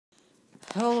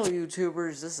Hello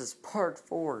YouTubers, this is part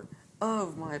 4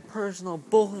 of my personal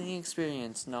bullying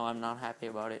experience. No, I'm not happy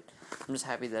about it. I'm just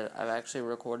happy that I've actually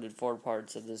recorded 4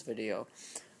 parts of this video.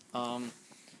 I'm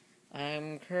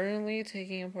currently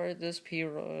taking apart this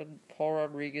Paul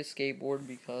Rodriguez skateboard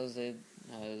because it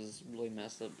has really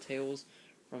messed up tails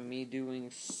from me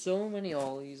doing so many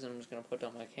ollies. I'm just going to put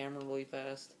down my camera really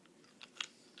fast.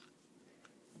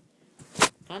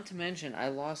 Not to mention, I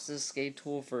lost this skate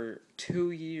tool for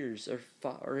 2 years,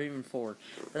 or even 4.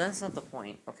 But that's not the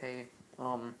point, okay?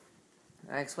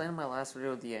 I explained in my last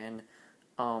video at the end.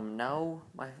 Now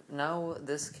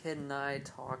this kid and I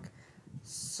talk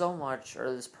so much,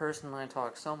 or this person and I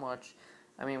talk so much.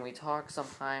 I mean, we talk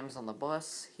sometimes on the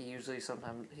bus. He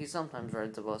sometimes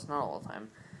rides the bus, not all the time.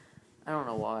 I don't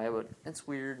know why, but it's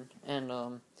weird. And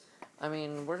I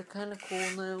mean, we're kind of cool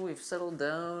now. We've settled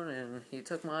down, and he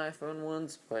took my iPhone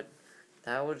once, but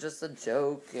that was just a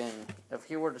joke. And if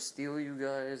he were to steal you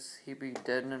guys, he'd be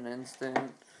dead in an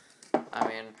instant. I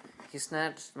mean, he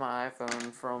snatched my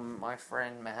iPhone from my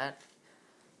friend Matt,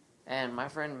 and my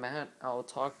friend Matt, I'll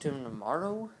talk to him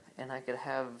tomorrow, and I could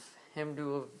have him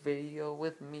do a video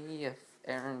with me if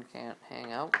Aaron can't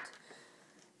hang out.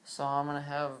 So I'm gonna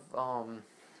have,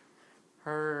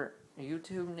 her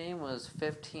YouTube name was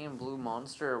 15 Blue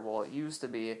Monster, well, it used to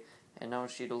be, and now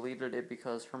she deleted it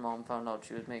because her mom found out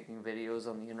she was making videos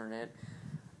on the internet.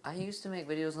 I used to make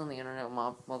videos on the internet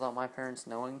without my parents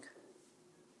knowing.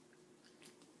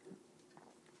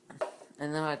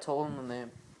 And then I told them,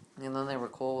 and then they were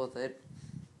cool with it.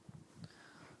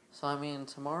 So, I mean,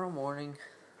 tomorrow morning,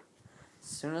 as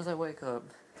soon as I wake up,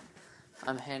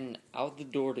 I'm heading out the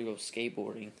door to go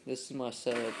skateboarding. This is my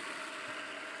setup.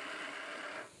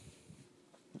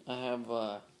 I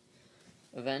have,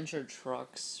 Avenger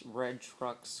trucks, red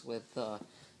trucks with,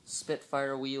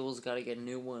 Spitfire wheels, gotta get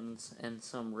new ones, and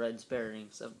some Reds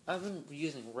bearings. I've been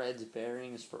using Reds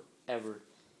bearings forever.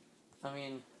 I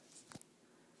mean,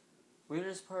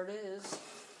 weirdest part is,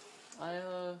 I,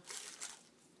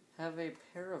 have a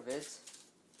pair of it.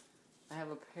 I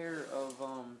have a pair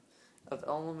of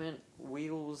element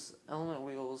wheels,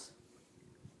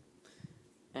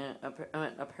 and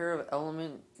a pair of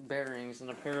element bearings and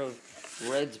a pair of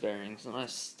Reds bearings, and I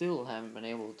still haven't been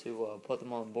able to put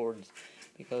them on boards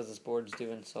because this board's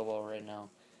doing so well right now.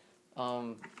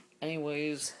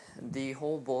 Anyways, the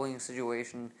whole bullying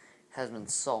situation has been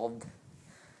solved.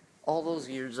 All those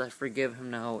years, I forgive him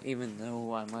now, even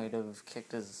though I might have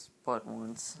kicked his butt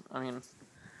once. I mean,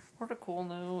 we're cool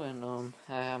now, and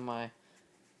I have my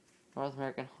North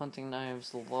American hunting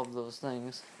knives. Love those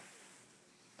things.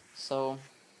 So,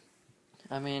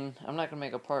 I mean, I'm not gonna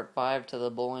make a part 5 to the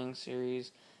bullying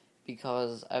series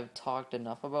because I've talked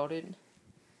enough about it.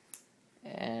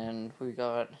 And we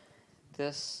got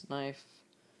this knife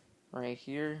right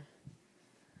here.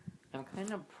 I'm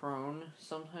kind of prone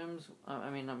sometimes.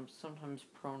 I'm sometimes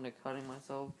prone to cutting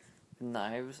myself with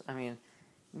knives. I mean,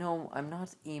 no, I'm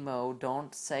not emo.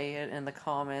 Don't say it in the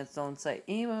comments. Don't say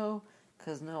emo,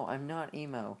 because no, I'm not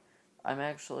emo. I'm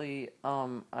actually,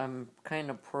 I'm kind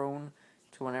of prone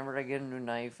to whenever I get a new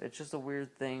knife. It's just a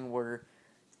weird thing where,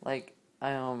 like,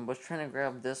 I, was trying to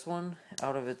grab this one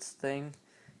out of its thing.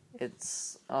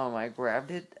 I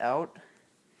grabbed it out.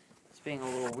 It's being a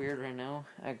little weird right now.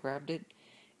 I grabbed it,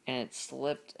 and it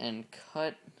slipped and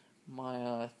cut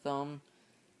my, thumb.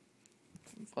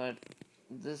 But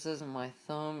this isn't my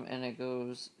thumb, and it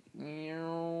goes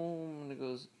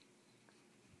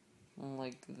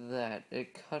like that.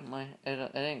 It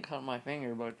didn't cut my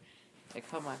finger, but it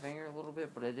cut my finger a little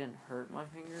bit, but it didn't hurt my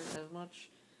finger as much.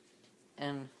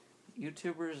 And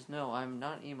YouTubers, no, I'm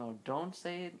not emo. Don't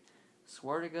say it.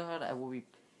 Swear to God, I will be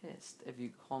pissed if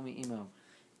you call me emo.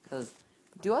 Because,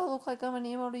 do I look like I'm an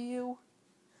emo to you?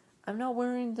 I'm not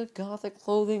wearing the gothic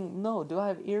clothing. No, do I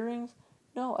have earrings?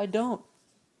 No, I don't.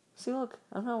 See, look,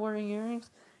 I'm not wearing earrings.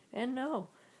 And no,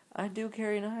 I do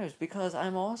carry knives because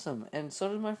I'm awesome. And so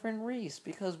does my friend Reese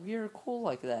because we are cool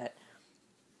like that.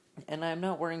 And I'm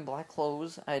not wearing black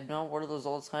clothes. I don't wear those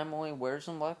all the time. I only wear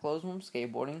some black clothes when I'm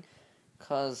skateboarding.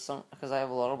 Cause I have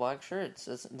a lot of black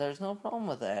shirts. There's no problem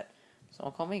with that. So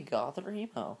don't call me goth or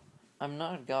emo. I'm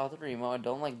not goth or emo. I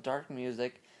don't like dark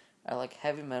music. I like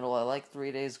heavy metal. I like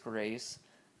 3 Days Grace.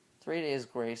 3 Days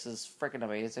Grace is freaking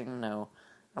amazing. No.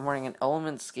 I'm wearing an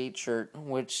Element skate shirt,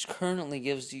 which currently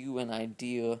gives you an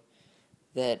idea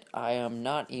that I am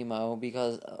not emo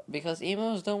because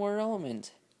emos don't wear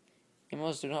Element.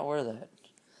 Emos do not wear that.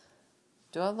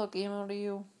 Do I look emo to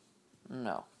you?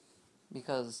 No.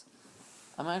 Because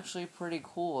I'm actually pretty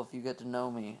cool if you get to know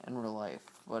me in real life,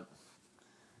 but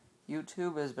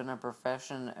YouTube has been a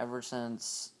profession ever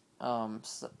since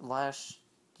last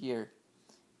year.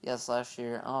 Yes, last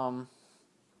year.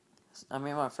 I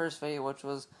made my first video, which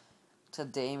was to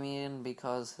Damien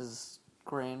because his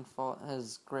grandfather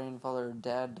or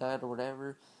dad died or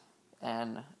whatever,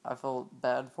 and I felt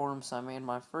bad for him, so I made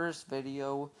my first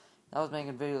video. I was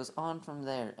making videos on from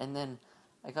there, and then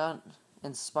I got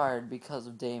inspired because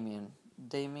of Damien.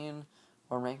 Damien,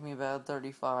 or Make Me Bad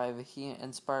 35, he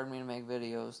inspired me to make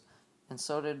videos, and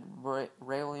so did Ray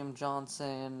William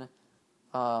Johnson,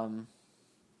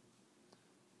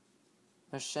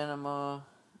 Machinima,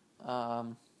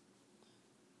 let's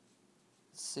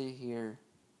see here.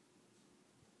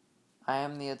 I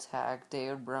Am the Attack,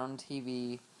 David Brown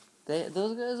TV.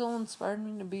 Those guys all inspired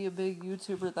me to be a big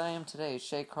YouTuber that I am today.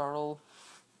 Shay Carl,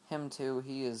 him too.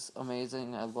 He is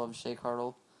amazing. I love Shay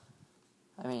Carl.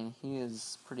 I mean, he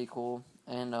is pretty cool.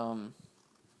 And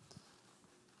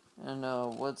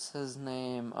what's his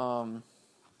name?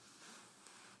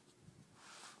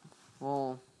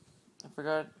 Well, I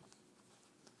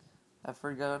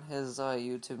forgot his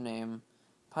YouTube name.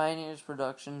 Pioneers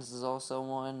Productions is also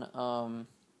one.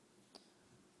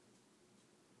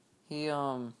 He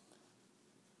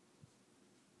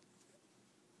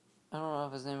I don't know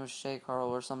if his name was Shay Carl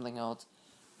or something else.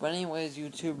 But anyways,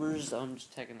 YouTubers, I'm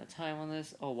just taking the time on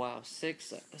this. Oh wow,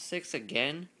 six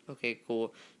again? Okay,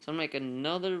 cool. So I'm gonna make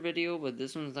another video, but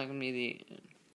this one's not gonna be